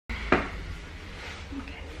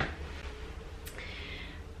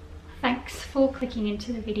for clicking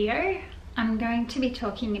into the video. I'm going to be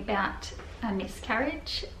talking about a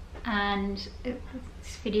miscarriage, and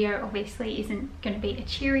this video obviously isn't going to be a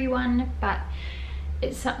cheery one, but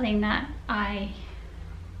it's something that I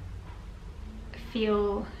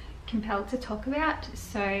feel compelled to talk about,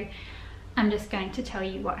 so I'm just going to tell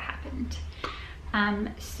you what happened.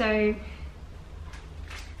 So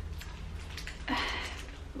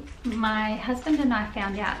my husband and I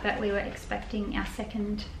found out that we were expecting our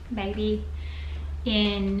second baby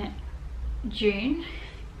in June,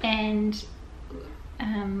 and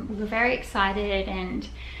we were very excited and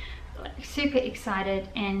super excited,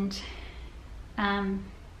 and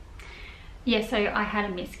yeah, so I had a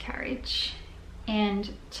miscarriage,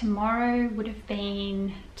 and tomorrow we would have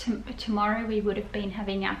been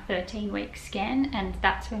having our 13-week scan, and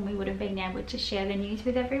that's when we would have been able to share the news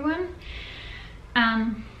with everyone.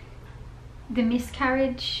 The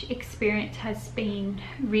miscarriage experience has been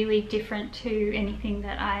really different to anything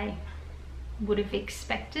that I would have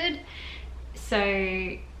expected,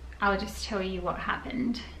 so I'll just tell you what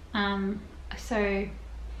happened. So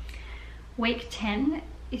week 10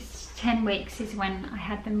 is 10 weeks is when I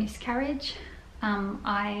had the miscarriage.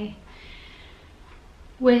 I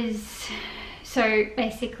was, so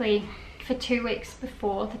basically for 2 weeks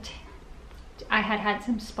before I had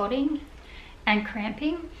some spotting and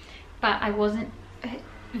cramping, but I wasn't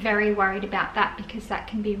very worried about that because that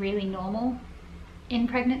can be really normal in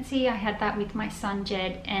pregnancy. I had that with my son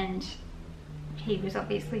Jed, and he was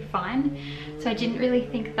obviously fine, so I didn't really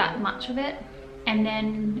think that much of it. And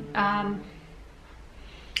then I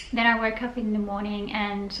woke up in the morning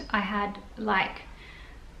and I had like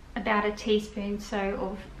about a teaspoon so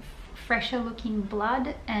of fresher looking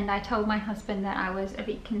blood, and I told my husband that I was a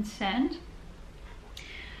bit concerned.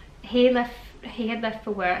 He had left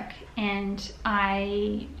for work, and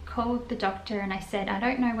I called the doctor and I said, I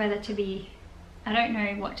don't know what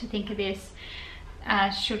to think of this.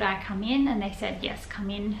 Should I come in? And they said, yes,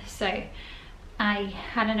 come in. So I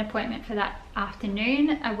had an appointment for that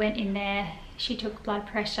afternoon. I went in there, she took blood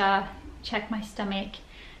pressure, checked my stomach,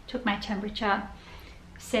 took my temperature,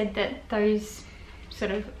 said that those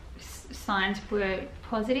sort of signs were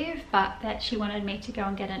positive, but that she wanted me to go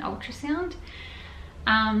and get an ultrasound.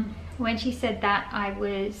 When she said that, I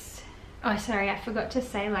forgot to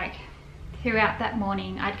say, like, throughout that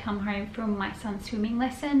morning I'd come home from my son's swimming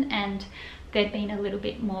lesson and there'd been a little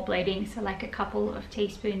bit more bleeding, so like a couple of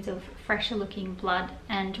teaspoons of fresher looking blood.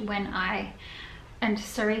 And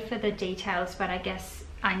sorry for the details, but I guess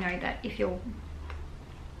I know that if you're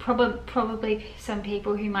probably some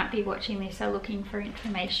people who might be watching this are looking for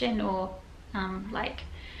information, or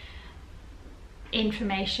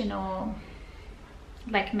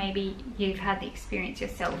like maybe you've had the experience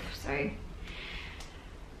yourself, so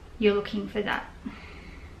you're looking for that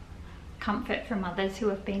comfort from others who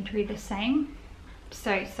have been through the same.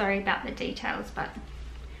 So sorry about the details, but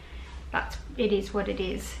it is what it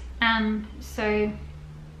is. So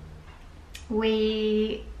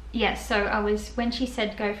I was, when she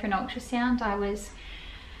said go for an ultrasound, I was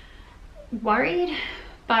worried,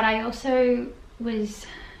 but I also was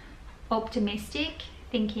optimistic,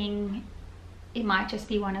 thinking it might just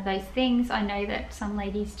be one of those things. I know that some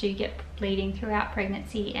ladies do get bleeding throughout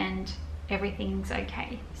pregnancy and everything's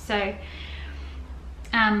okay. So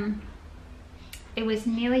it was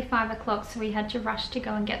nearly 5 o'clock, so we had to rush to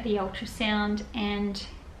go and get the ultrasound. And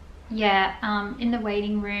yeah, in the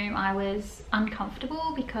waiting room I was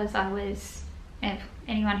uncomfortable because if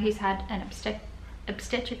anyone who's had an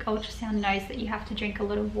obstetric ultrasound knows that you have to drink a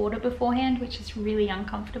lot of water beforehand, which is really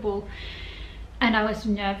uncomfortable, and I was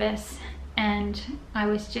nervous. And I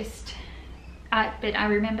was just, but I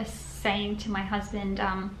remember saying to my husband,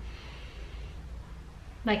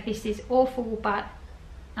 like, this is awful, but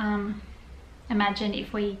imagine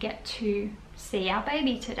if we get to see our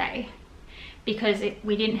baby today, because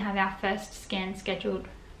we didn't have our first scan scheduled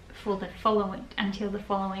for until the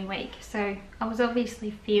following week. So I was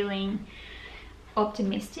obviously feeling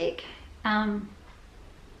optimistic. I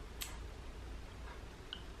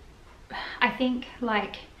think,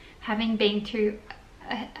 like, having been through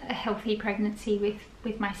a healthy pregnancy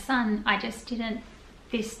with my son, I did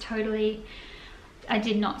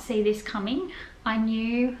not see this coming. I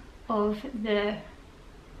knew of the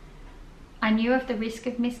risk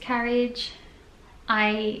of miscarriage.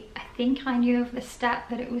 I think I knew of the stat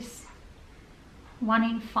that it was 1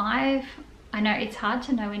 in 5. I know it's hard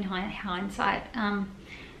to know in hindsight, and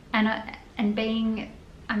being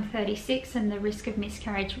I'm 36 and the risk of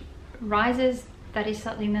miscarriage rises, that is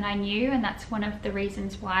something that I knew, and that's one of the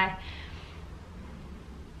reasons why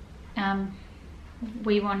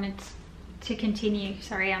we wanted to continue.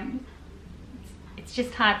 Sorry, it's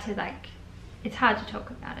just hard to like, it's hard to talk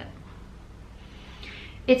about it.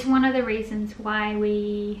 It's one of the reasons why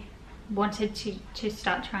we wanted to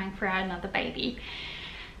start trying for another baby.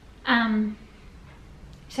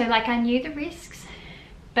 So like, I knew the risks,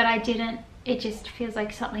 but I didn't, it just feels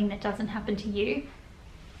like something that doesn't happen to you.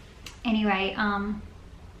 Anyway,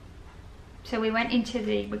 so we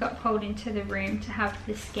got called into the room to have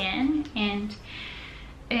the scan, and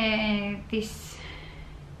this,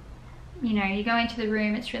 you know, you go into the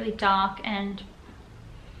room, it's really dark, and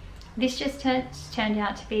this just turned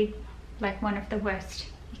out to be like one of the worst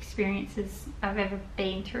experiences I've ever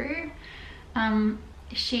been through.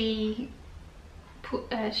 She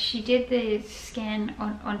did the scan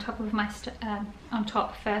on top of my on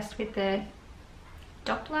top first with the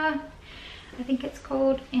Doppler, I think it's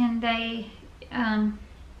called, and they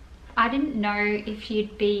I didn't know if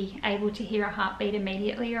you'd be able to hear a heartbeat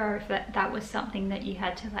immediately, or if that was something that you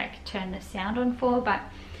had to like turn the sound on for, but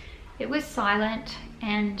it was silent,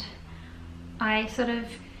 and I sort of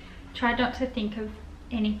tried not to think of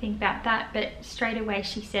anything about that, but straight away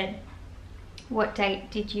she said, what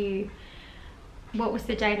was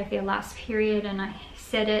the date of your last period? And I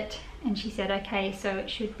said it, and she said, okay, so it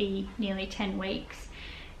should be nearly 10 weeks.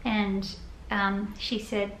 And she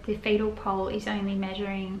said the fetal pole is only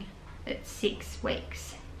measuring at 6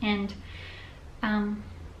 weeks. And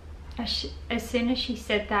as soon as she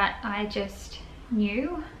said that, I just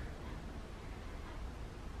knew.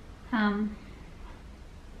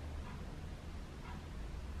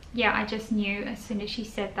 Yeah, I just knew as soon as she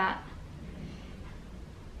said that.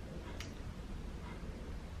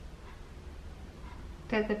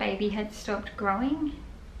 That the baby had stopped growing,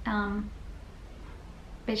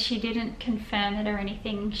 but she didn't confirm it or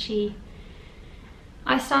anything.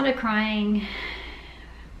 I started crying,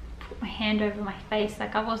 put my hand over my face,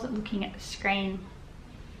 like I wasn't looking at the screen,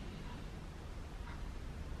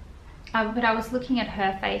 but I was looking at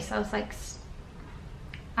her face. I was like,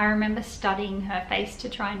 I remember studying her face to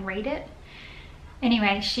try and read it.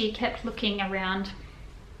 Anyway, she kept looking around,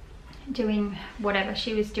 doing whatever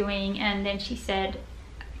she was doing, and then she said,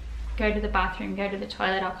 go to the bathroom, go to the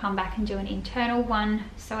toilet, I'll come back and do an internal one.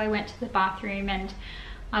 So I went to the bathroom, and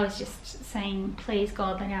I was just saying, please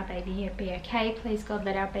God, let our baby be okay, please God,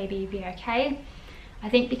 let our baby be okay. I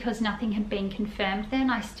think because nothing had been confirmed then,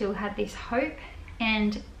 I still had this hope.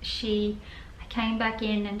 And I came back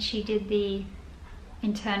in, and she did the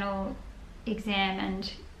internal exam,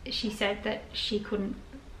 and she said that she couldn't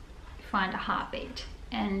find a heartbeat,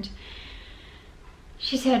 and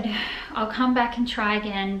she said, I'll come back and try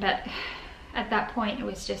again. But at that point it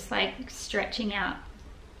was just like stretching out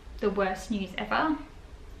the worst news ever.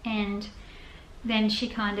 And then she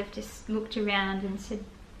kind of just looked around and said,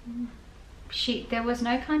 there was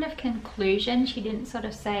no kind of conclusion. She didn't sort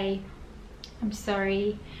of say, I'm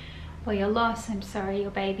sorry for your loss, I'm sorry your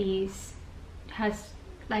baby has,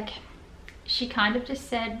 like, she kind of just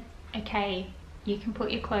said, okay, you can put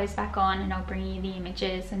your clothes back on and I'll bring you the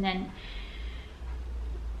images. And then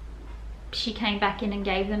she came back in and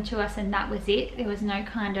gave them to us, and that was it. There was no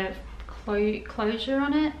kind of closure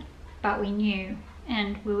on it, but we knew,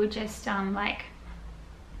 and we were just like,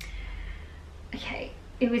 okay.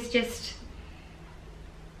 It was just,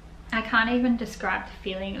 I can't even describe the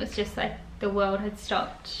feeling. It was just like the world had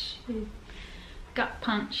stopped. We gut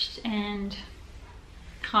punched and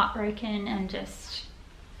heartbroken, and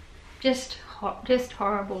just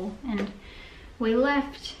horrible. And we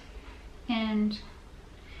left and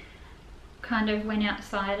kind of went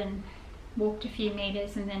outside and walked a few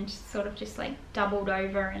meters, and then sort of just like doubled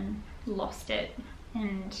over and lost it.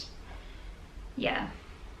 And yeah,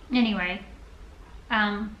 anyway,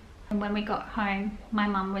 and when we got home, my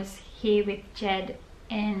mum was here with Jed,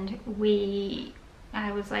 and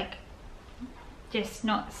I was like just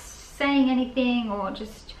not saying anything, or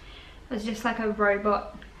just, it was just like a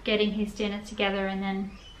robot getting his dinner together. And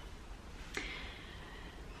then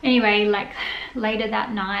anyway, like later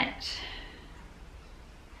that night,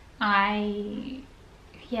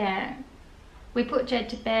 we put Jed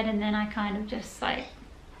to bed, and then I kind of just like,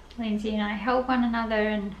 Lindsay and I held one another,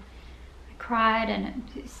 and I cried, and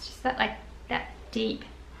it's just that deep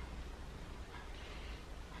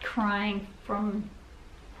crying from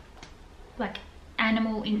like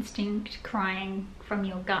animal instinct, crying from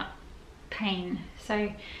your gut pain.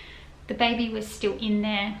 So the baby was still in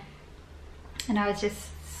there, and I was just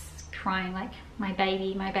crying like, my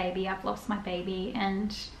baby, I've lost my baby.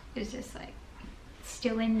 And it was just like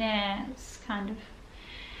still in there. It's kind of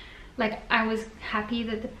like, I was happy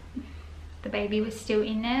that the baby was still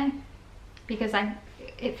in there, because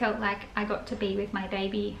it felt like I got to be with my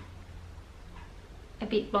baby a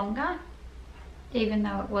bit longer. even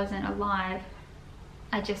though it wasn't alive.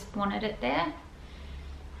 I just wanted it there,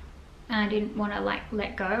 and I didn't want to like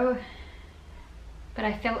let go, but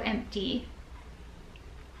I felt empty.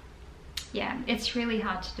 Yeah, it's really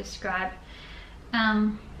hard to describe.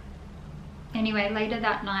 Anyway, later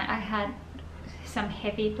that night I had some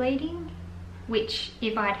heavy bleeding, which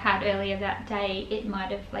if I'd had earlier that day, it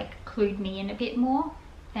might have like clued me in a bit more,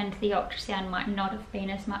 and the ultrasound might not have been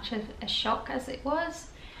as much of a shock as it was.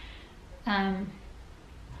 And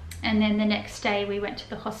then the next day we went to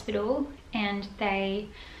the hospital, and they,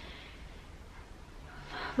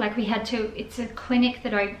 like, we had to, it's a clinic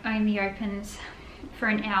that only opens for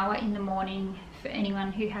an hour in the morning for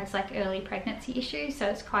anyone who has like early pregnancy issues, so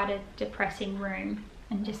it's quite a depressing room,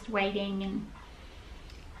 and just waiting, and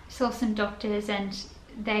saw some doctors, and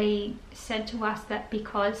they said to us that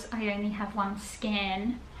because I only have one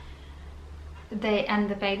scan, and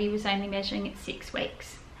the baby was only measuring at 6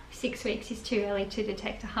 weeks. 6 weeks is too early to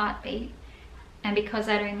detect a heartbeat, and because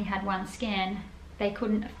I'd only had one scan, they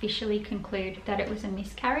couldn't officially conclude that it was a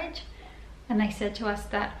miscarriage, and they said to us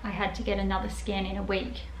that I had to get another scan in a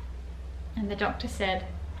week. And the doctor said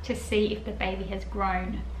to see if the baby has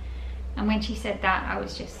grown, and when she said that, I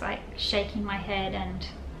was just like shaking my head, and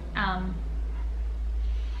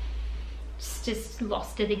just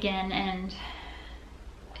lost it again. And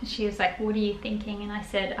she was like, what are you thinking? And I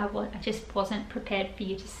said, I just wasn't prepared for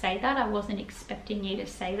you to say that. I wasn't expecting you to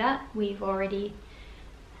say that. We've already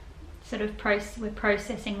sort of we're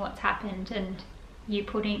processing what's happened, and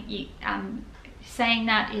saying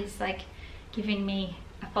that is like giving me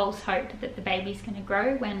a false hope that the baby's going to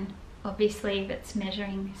grow, when obviously that's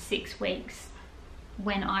measuring 6 weeks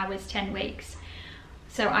when I was 10 weeks.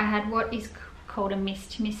 So I had what is called a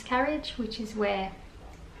miscarriage, which is where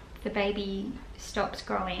the baby stops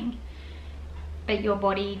growing, but your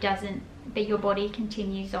body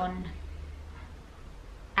continues on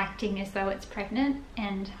acting as though it's pregnant.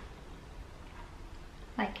 And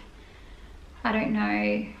like, I don't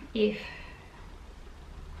know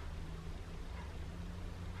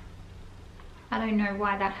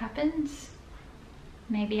why that happens.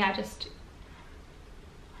 Maybe I just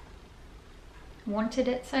wanted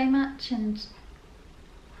it so much and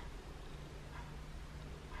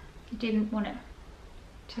didn't want it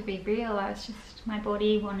to be real. My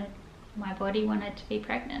body wanted to be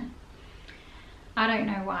pregnant. I don't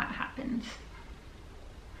know why it happened,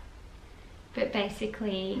 but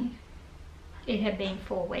basically it had been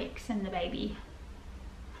 4 weeks, and the baby,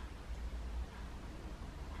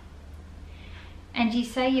 and you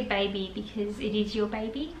say your baby because it is your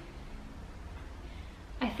baby.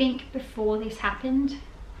 I think before this happened,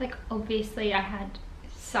 like, obviously I had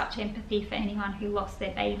such empathy for anyone who lost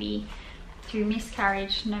their baby through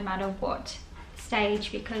miscarriage, no matter what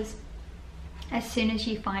stage, because as soon as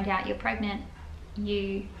you find out you're pregnant,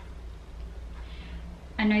 I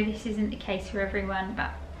know this isn't the case for everyone,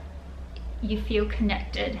 but you feel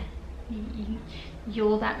connected.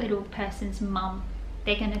 You're that little person's mum.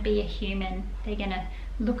 They're going to be a human. They're going to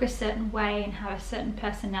look a certain way and have a certain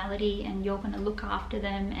personality, and you're going to look after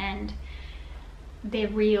them, and they're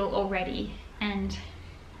real already, and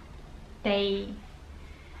they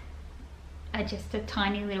are just a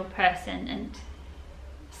tiny little person, and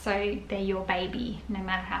so they're your baby no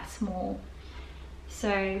matter how small.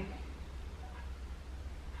 So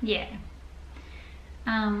yeah,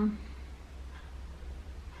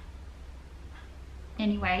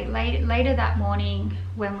 anyway, later that morning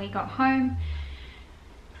when we got home,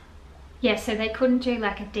 yeah, so they couldn't do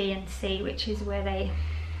like a D&C, which is where they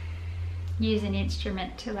use an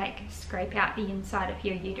instrument to like scrape out the inside of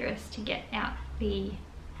your uterus to get out the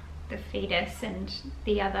fetus and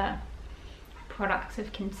the other products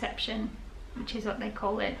of conception, which is what they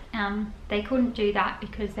call it. They couldn't do that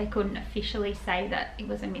because they couldn't officially say that it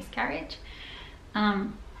was a miscarriage.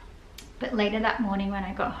 But later that morning when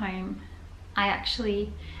I got home, I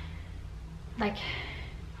actually, like,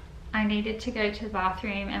 I needed to go to the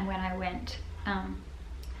bathroom, and when I went,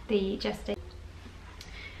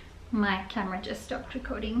 my camera just stopped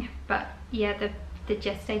recording, but yeah, the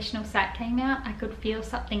gestational sac came out. I could feel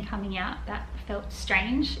something coming out that felt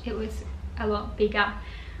strange. It was a lot bigger.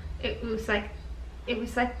 It was like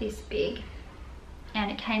this big,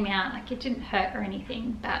 and it came out. Like, it didn't hurt or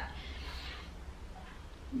anything, but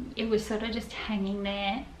it was sort of just hanging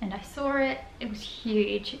there, and I saw it. It was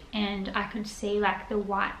huge, and I could see like the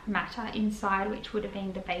white matter inside, which would have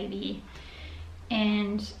been the baby,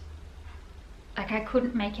 and like I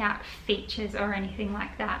couldn't make out features or anything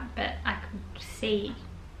like that, but I could see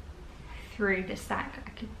through the sac.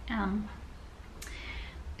 I could,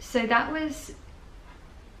 so that was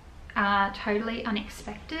totally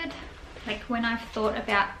unexpected. like when I've thought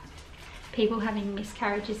about people having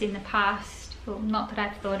miscarriages in the past, well, not that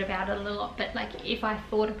I've thought about it a lot, but like if I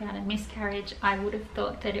thought about a miscarriage, I would have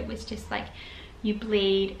thought that it was just like you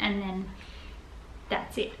bleed and then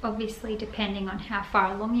that's it. Obviously, depending on how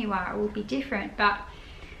far along you are, it will be different, but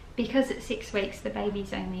because at 6 weeks the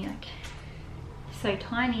baby's only like so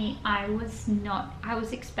tiny, I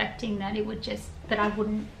was expecting that it would just, that I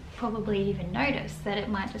wouldn't probably even notice, that it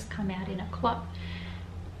might just come out in a clot.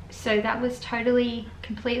 So that was totally,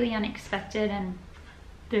 completely unexpected, and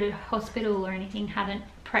the hospital or anything hadn't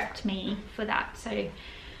prepped me for that. So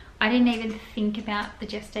I didn't even think about the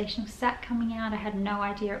gestational sac coming out. I had no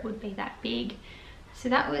idea it would be that big. So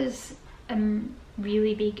that was a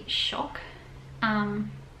really big shock.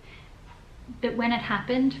 But when it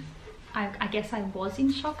happened, I guess I was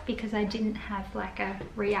in shock because I didn't have like a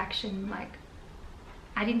reaction, like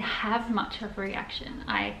I didn't have much of a reaction.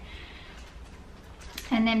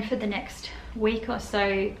 And then for the next week or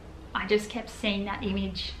so, I just kept seeing that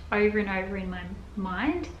image over and over in my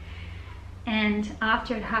mind. And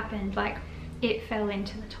after it happened, like it fell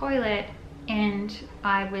into the toilet and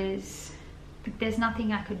I was, there's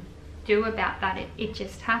nothing I could do about that. It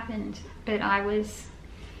just happened. But I was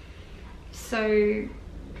so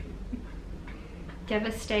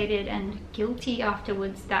devastated and guilty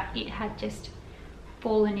afterwards that it had just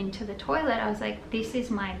fallen into the toilet. I was like, this is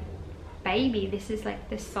my baby, this is like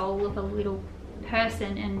the soul of a little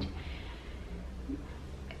person, and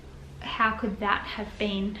how could that have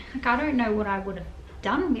been, like I don't know what I would have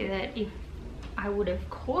done with it, if I would have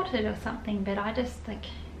caught it or something, but I just like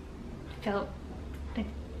felt like,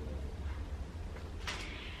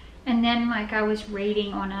 and then like I was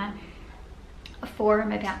reading on a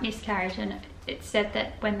forum about miscarriage, and it said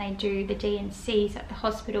that when they do the D&Cs at the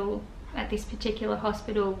hospital, at this particular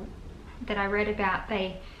hospital that I read about,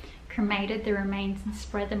 they cremated the remains and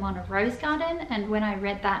spread them on a rose garden. And when I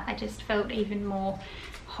read that, I just felt even more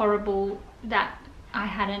horrible that I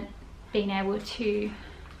hadn't been able to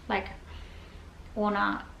like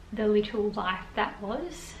honor the little life that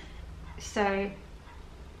was. So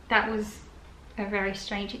that was a very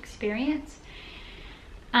strange experience.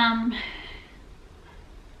 I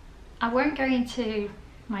won't go into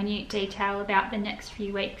minute detail about the next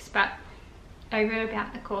few weeks, but over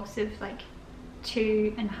about the course of like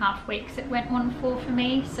 2.5 weeks it went on for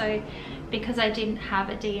me. So because I didn't have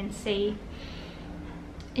a D&C,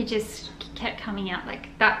 it just kept coming out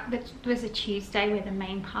like that. That was a Tuesday where the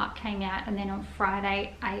main part came out, and then on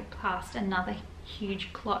Friday I passed another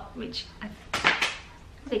huge clot, which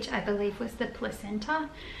I believe was the placenta.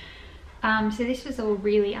 So this was all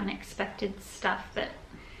really unexpected stuff, but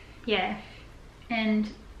yeah.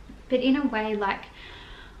 But in a way, like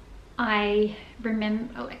I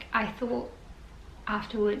remember, like I thought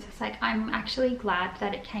afterwards, it's like I'm actually glad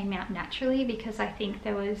that it came out naturally, because I think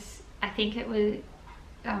it was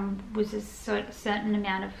a certain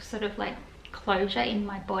amount of sort of like closure in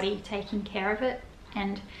my body taking care of it.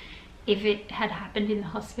 And if it had happened in the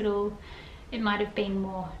hospital, it might have been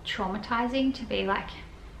more traumatizing to be like,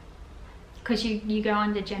 because you go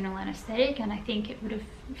under general anesthetic, and I think it would have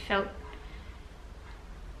felt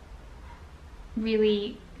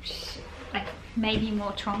really like maybe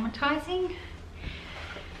more traumatizing.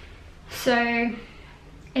 So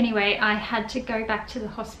anyway, I had to go back to the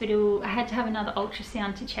hospital. I had to have another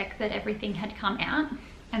ultrasound to check that everything had come out,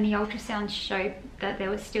 and the ultrasound showed that there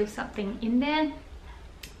was still something in there.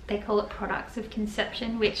 They call it products of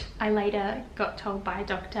conception, which I later got told by a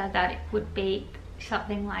doctor that it would be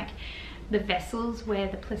something like the vessels where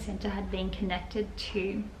the placenta had been connected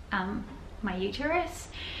to my uterus.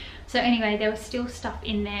 So anyway, there was still stuff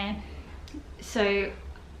in there. So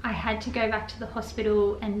I had to go back to the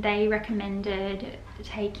hospital, and they recommended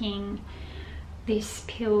taking this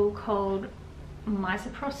pill called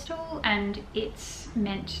misoprostol, and it's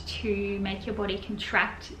meant to make your body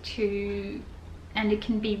contract and it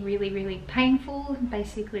can be really, really painful.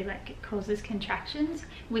 Basically, like it causes contractions,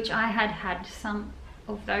 which I had some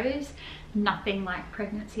of those. Nothing like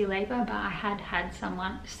pregnancy labor, but I had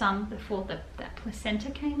some before that placenta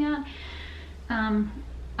came out.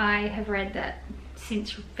 I have read that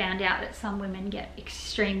since found out that some women get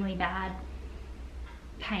extremely bad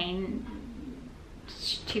pain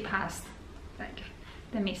to pass like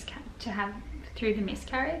through the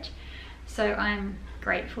miscarriage. So I'm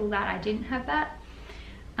grateful that I didn't have that.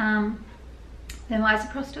 The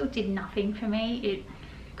misoprostol did nothing for me. It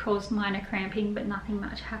caused minor cramping, but nothing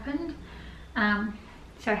much happened.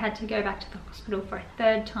 So I had to go back to the hospital for a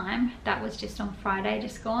third time. That was just on Friday,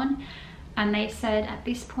 just gone. And they said at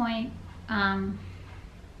this point,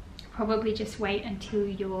 probably just wait until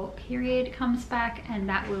your period comes back, and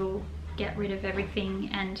that will get rid of everything,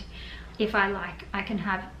 and if I like, I can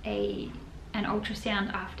have an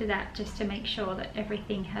ultrasound after that just to make sure that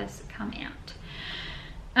everything has come out.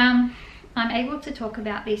 I'm able to talk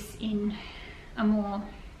about this in a more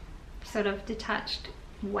sort of detached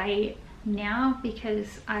way now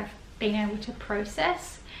because I've been able to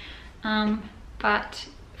process, but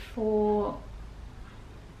for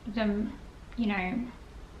them, you know,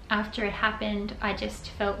 after it happened, I just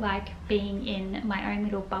felt like being in my own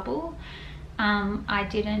little bubble. I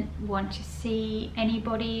didn't want to see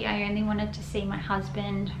anybody. I only wanted to see my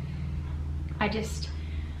husband. I just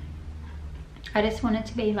wanted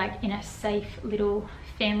to be like in a safe little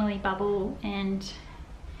family bubble, and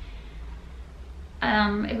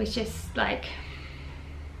it was just like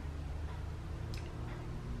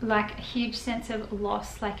a huge sense of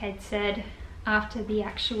loss. Like I'd said, after the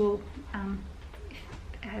actual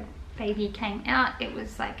baby came out, it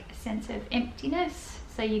was like a sense of emptiness.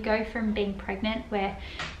 So you go from being pregnant, where,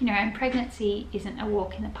 you know, and pregnancy isn't a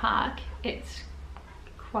walk in the park, it's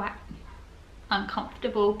quite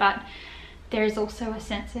uncomfortable, but there is also a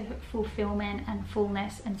sense of fulfillment and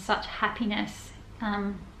fullness and such happiness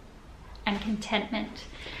and contentment.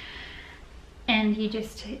 And you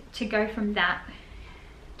just, to go from that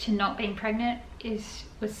to not being pregnant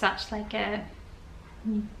was such like a,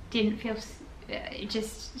 didn't feel,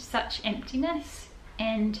 just such emptiness.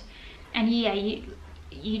 And yeah,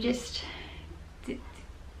 you just,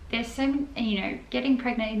 there's so, you know, getting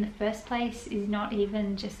pregnant in the first place is not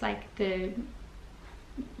even just like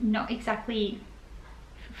not exactly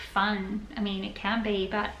fun. I mean, it can be,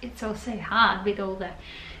 but it's also hard with all the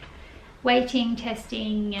waiting,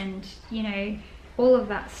 testing, and, you know, all of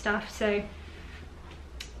that stuff. So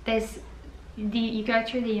you go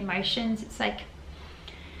through the emotions. It's like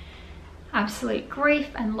absolute grief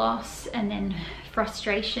and loss, and then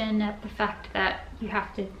frustration at the fact that you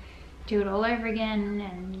have to do it all over again,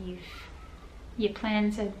 and your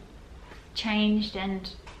plans are changed,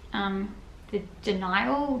 and the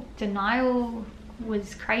denial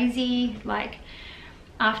was crazy. Like,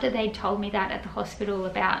 after they told me that at the hospital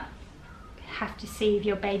about have to see if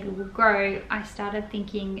your baby will grow, I started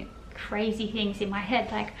thinking crazy things in my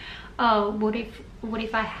head, like, oh, what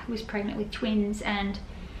if I was pregnant with twins, and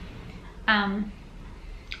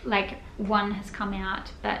like one has come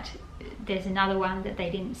out but there's another one that they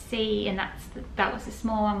didn't see, and that was a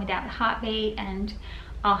small one without the heartbeat, and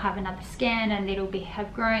I'll have another scan and it'll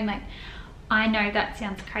have grown. Like, I know that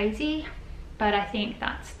sounds crazy, but I think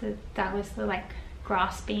that was the like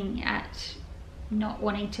grasping at not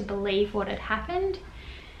wanting to believe what had happened.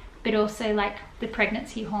 But also, like, the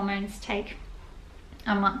pregnancy hormones take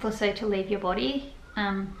a month or so to leave your body,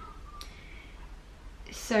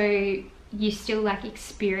 so you're still like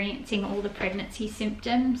experiencing all the pregnancy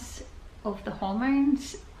symptoms of the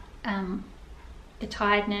hormones, the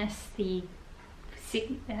tiredness, the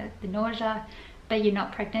nausea, but you're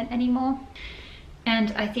not pregnant anymore.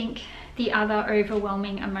 And I think the other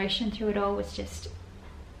overwhelming emotion through it all was just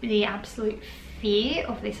the absolute fear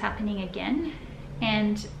of this happening again.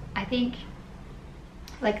 And I think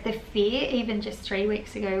like the fear even just 3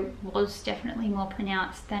 weeks ago was definitely more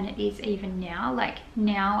pronounced than it is even now. Like,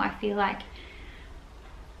 now I feel like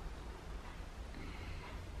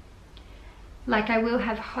I will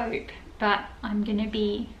have hope, but I'm gonna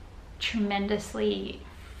be tremendously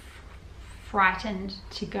frightened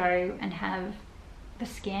to go and have the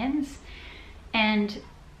scans. And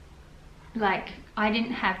like, I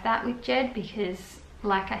didn't have that with Jed because,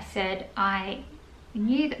 like I said, I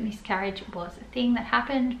knew that miscarriage was a thing that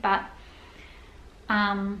happened, but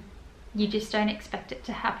you just don't expect it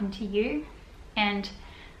to happen to you. And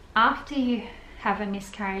after you have a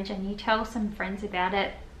miscarriage and you tell some friends about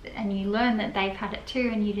it and you learn that they've had it too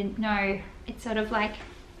and you didn't know, it's sort of like,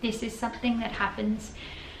 this is something that happens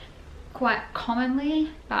quite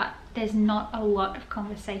commonly, but there's not a lot of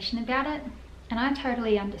conversation about it. And I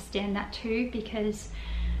totally understand that too, because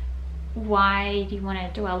why do you want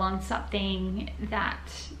to dwell on something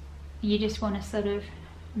that you just want to sort of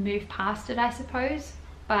move past it, I suppose.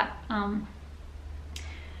 But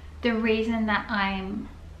the reason that I'm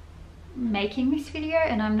making this video,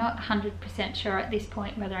 and I'm not 100% sure at this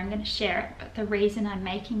point whether I'm going to share it, but the reason I'm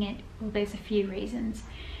making it, well, there's a few reasons.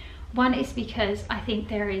 One is because I think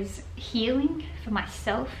there is healing for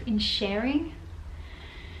myself in sharing,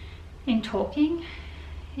 in talking,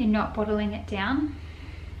 in not bottling it down.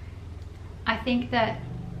 I think that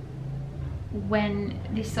when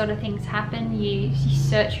this sort of things happen, you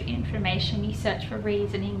search for information, you search for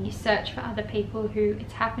reasoning, you search for other people who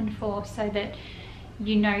it's happened for, so that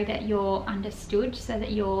you know that you're understood, so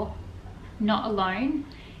that you're not alone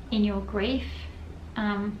in your grief.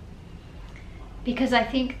 because I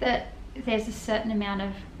think that there's a certain amount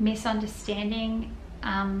of misunderstanding.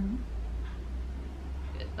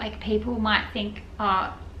 Like people might think,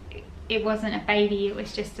 oh, it wasn't a baby, it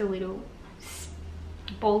was just a little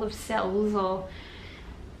ball of cells, or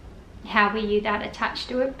how were you that attached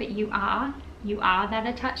to it? But you are that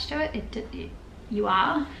attached to it. You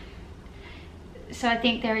are. So I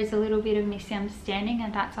think there is a little bit of misunderstanding,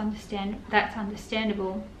 and that's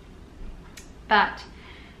understandable. But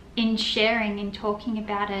in sharing and talking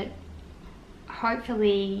about it,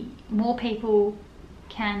 hopefully more people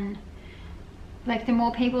can, like, the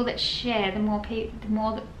more people that share, the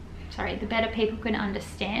better people can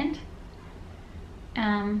understand.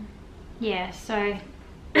 Yeah, so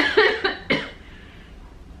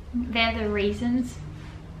they're the reasons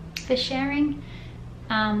for sharing.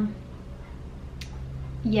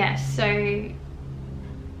 Yeah, so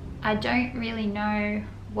I don't really know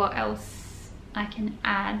what else I can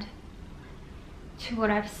add to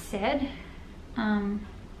what I've said.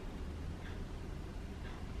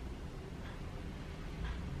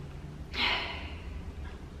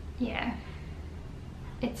 Yeah,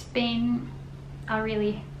 it's been a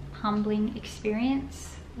really humbling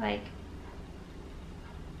experience. Like,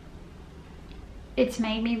 it's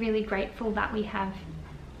made me really grateful that we have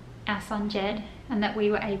our son Jed, and that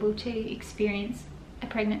we were able to experience a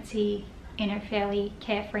pregnancy in a fairly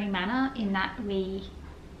carefree manner, in that we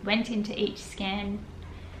went into each scan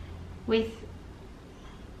with,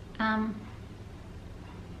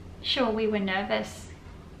 sure, we were nervous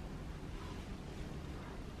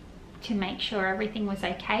to make sure everything was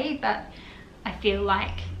okay, but I feel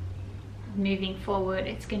like moving forward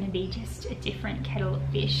it's going to be just a different kettle of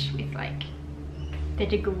fish with like the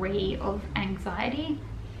degree of anxiety.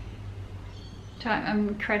 So I'm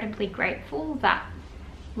incredibly grateful that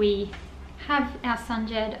we have our son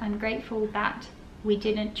Jed. I'm grateful that we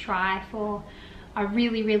didn't try for a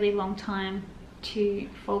really, really long time to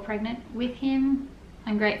fall pregnant with him.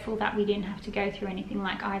 I'm grateful that we didn't have to go through anything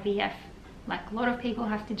like IVF, like a lot of people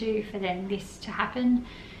have to do for then this to happen.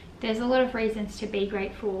 There's a lot of reasons to be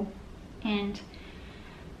grateful, and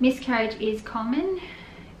miscarriage is common,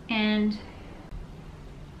 and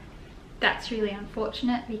that's really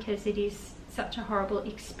unfortunate because it is such a horrible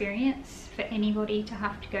experience for anybody to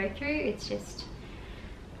have to go through. It's just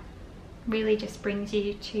really just brings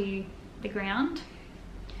you to the ground.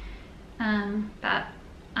 But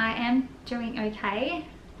I am doing okay.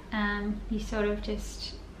 You sort of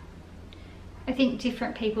just, I think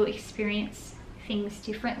different people experience things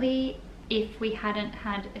differently. If we hadn't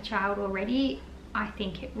had a child already, I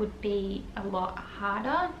think it would be a lot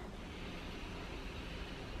harder.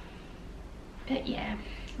 But yeah,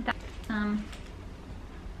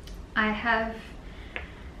 I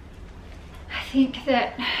think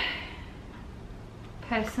that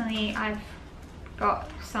personally I've got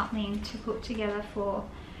something to put together for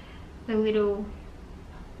the little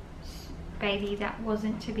baby that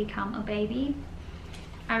wasn't to become a baby.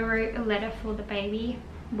 I wrote a letter for the baby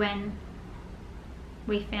when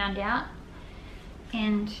we found out,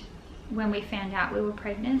 and when we found out we were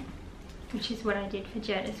pregnant, which is what I did for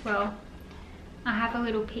Jed as well. I have a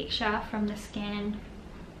little picture from the scan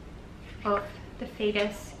of the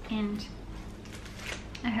fetus, and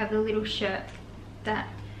I have a little shirt that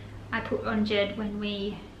I put on Jed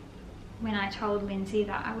when I told Lindsay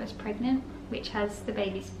that I was pregnant, which has the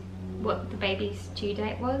baby's, what the baby's due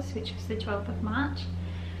date was, which was the 12th of March.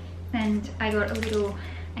 And I got a little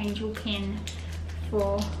angel pin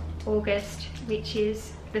for August, which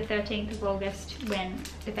is the 13th of August when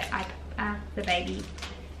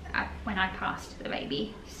when I passed the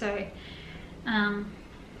baby. So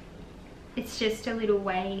it's just a little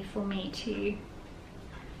way for me to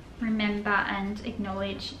remember and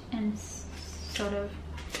acknowledge and sort of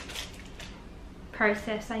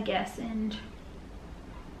process, I guess. And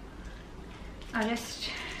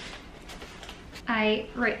I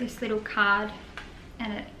wrote this little card,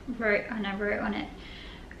 and I wrote on it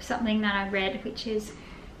something that I read, which is,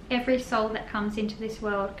 every soul that comes into this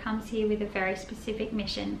world comes here with a very specific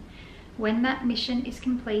mission. When that mission is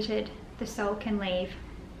completed, the soul can leave.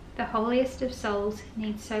 The holiest of souls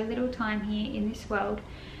need so little time here in this world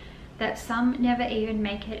that some never even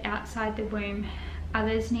make it outside the womb.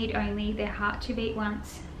 Others need only their heart to beat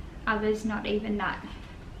once, others not even that.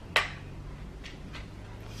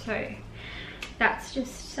 So that's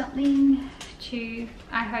just something to,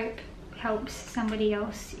 I hope, helps somebody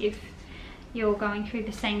else if you're going through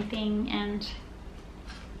the same thing. And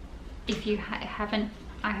if you haven't,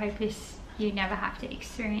 I hope you never have to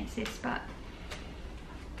experience this. But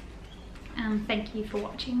thank you for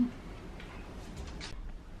watching.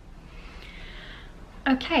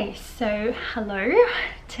 Okay, so hello.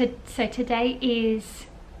 So today is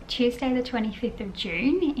Tuesday the 25th of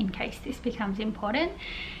June, in case this becomes important.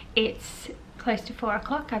 It's close to 4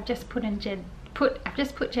 o'clock. I've just put Jed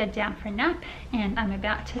down for a nap, and I'm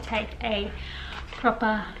about to take a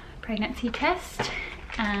proper pregnancy test.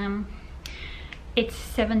 It's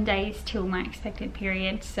 7 days till my expected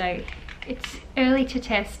period, so it's early to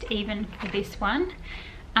test even for this one.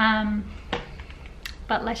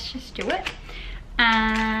 But let's just do it.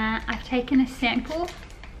 I've taken a sample,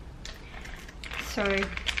 so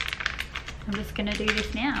I'm just going to do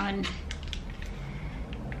this now, and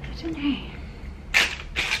I don't know,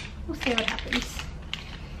 we'll see what happens.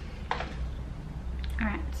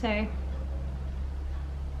 Alright, so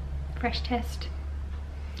fresh test.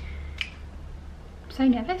 I'm so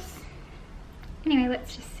nervous. Anyway,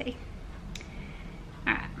 let's just see.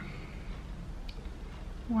 Alright.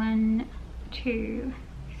 1, 2,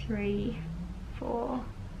 3, 4,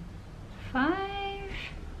 5.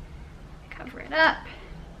 Cover it up,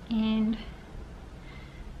 and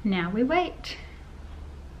now we wait.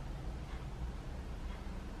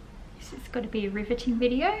 This has got to be a riveting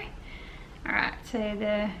video. Alright, so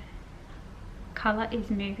the colour is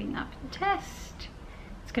moving up the test.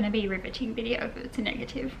 It's going to be a riveting video if it's a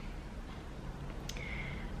negative.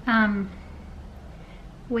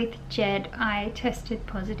 With Jed, I tested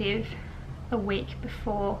positive a week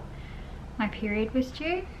before my period was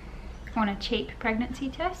due on a cheap pregnancy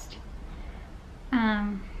test.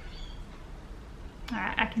 Alright,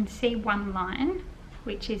 I can see one line,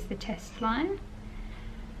 which is the test line,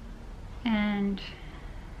 and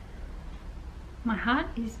my heart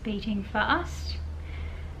is beating fast.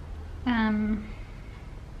 I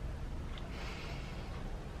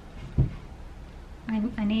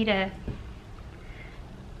need a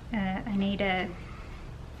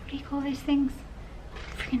what do you call these things?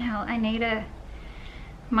 Freaking hell, I need a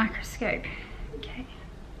microscope. Okay.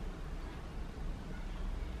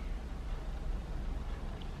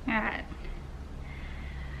 Alright.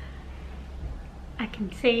 I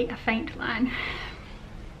can see a faint line.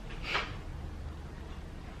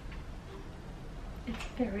 It's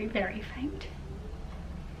very, very faint.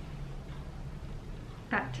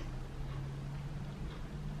 But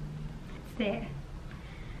it's there.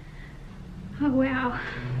 Oh wow.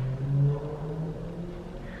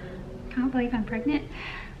 Can't believe I'm pregnant.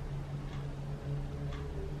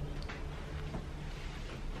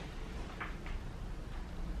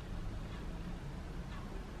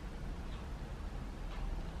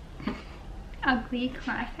 Ugly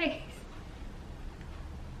cry face.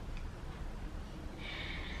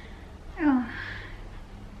 Oh.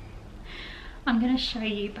 I'm gonna show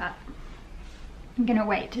you, but I'm gonna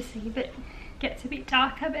wait to see if it gets a bit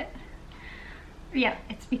darker, but yeah,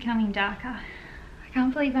 it's becoming darker. I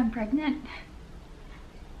can't believe I'm pregnant.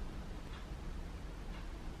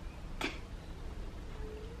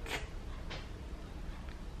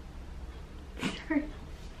 Sorry.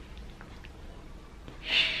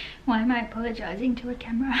 Why am I apologizing to a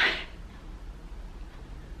camera?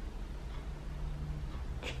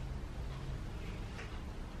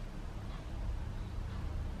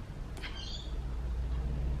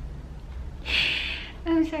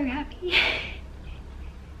 I'm so happy.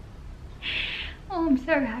 Oh, I'm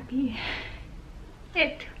so happy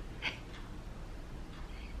that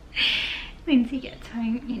Lindsay gets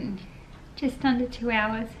home in just under 2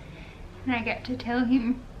 hours, and I get to tell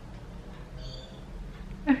him.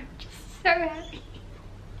 I'm just so happy.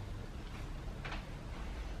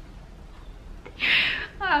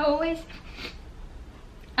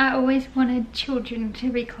 I always wanted children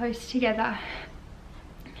to be close together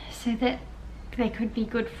so that they could be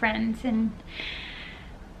good friends, and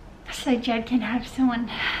so Jed can have someone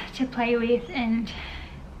to play with, and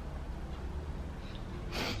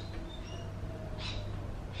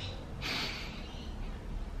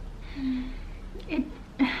this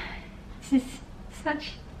is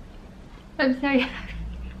such, I'm so happy.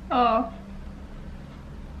 Oh,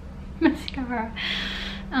 mascara.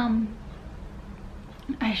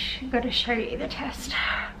 I got to show you the test.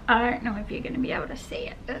 I don't know if you're going to be able to see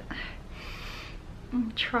it, but I'll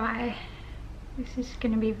try. This is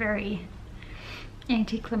going to be very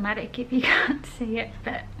anticlimactic if you can't see it,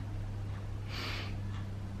 but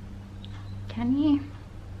can you?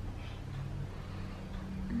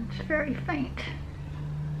 It's very faint.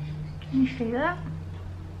 Can you see that?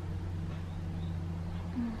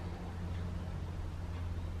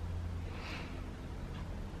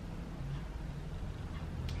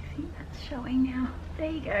 I think that's showing now. There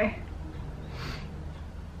you go.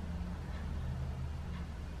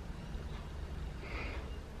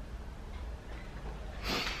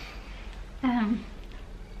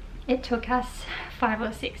 it took us 5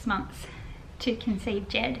 or 6 months to conceive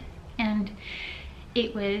Jed, and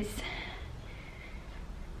it was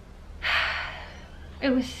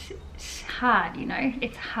hard, you know.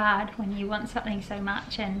 It's hard when you want something so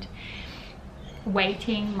much and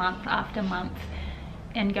waiting month after month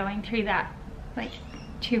and going through that like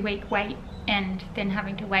 2-week wait and then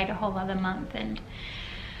having to wait a whole other month. And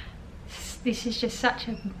this is just such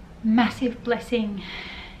a massive blessing,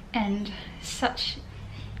 and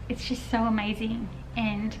it's just so amazing,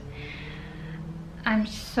 and I'm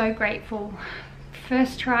so grateful.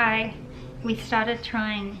 First try, we started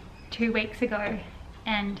trying 2 weeks ago,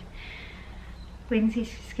 and Lindsay's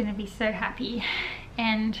just gonna be so happy.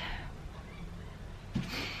 And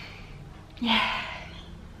yeah,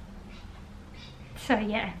 so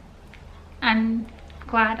yeah, I'm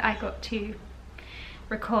glad I got to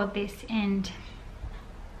record this, and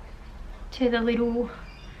to the little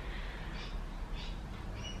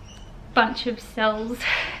bunch of cells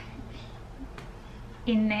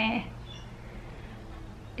in there,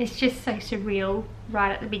 it's just so surreal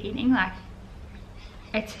right at the beginning. Like,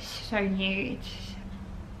 it's so new,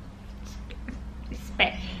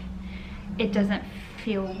 it doesn't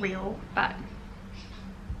feel real, but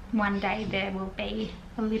one day there will be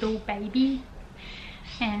a little baby,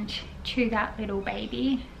 and to that little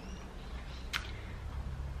baby,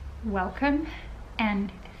 welcome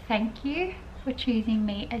and thank you for choosing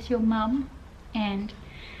me as your mum, and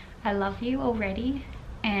I love you already,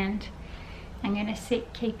 and I'm gonna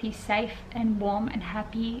keep you safe and warm and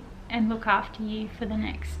happy and look after you for the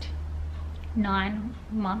next 9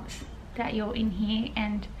 months that you're in here,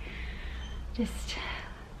 and just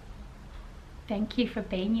thank you for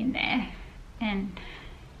being in there. And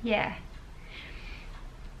yeah,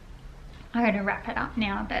 I'm gonna wrap it up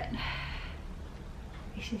now, but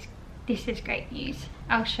this is great news.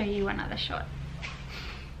 I'll show you another shot.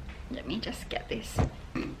 Let me just get this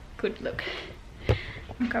good look.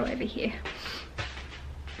 I'll go over here.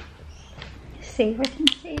 See if I can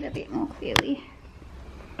see it a bit more clearly.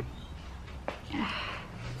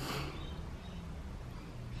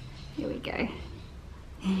 Here we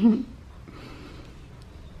go.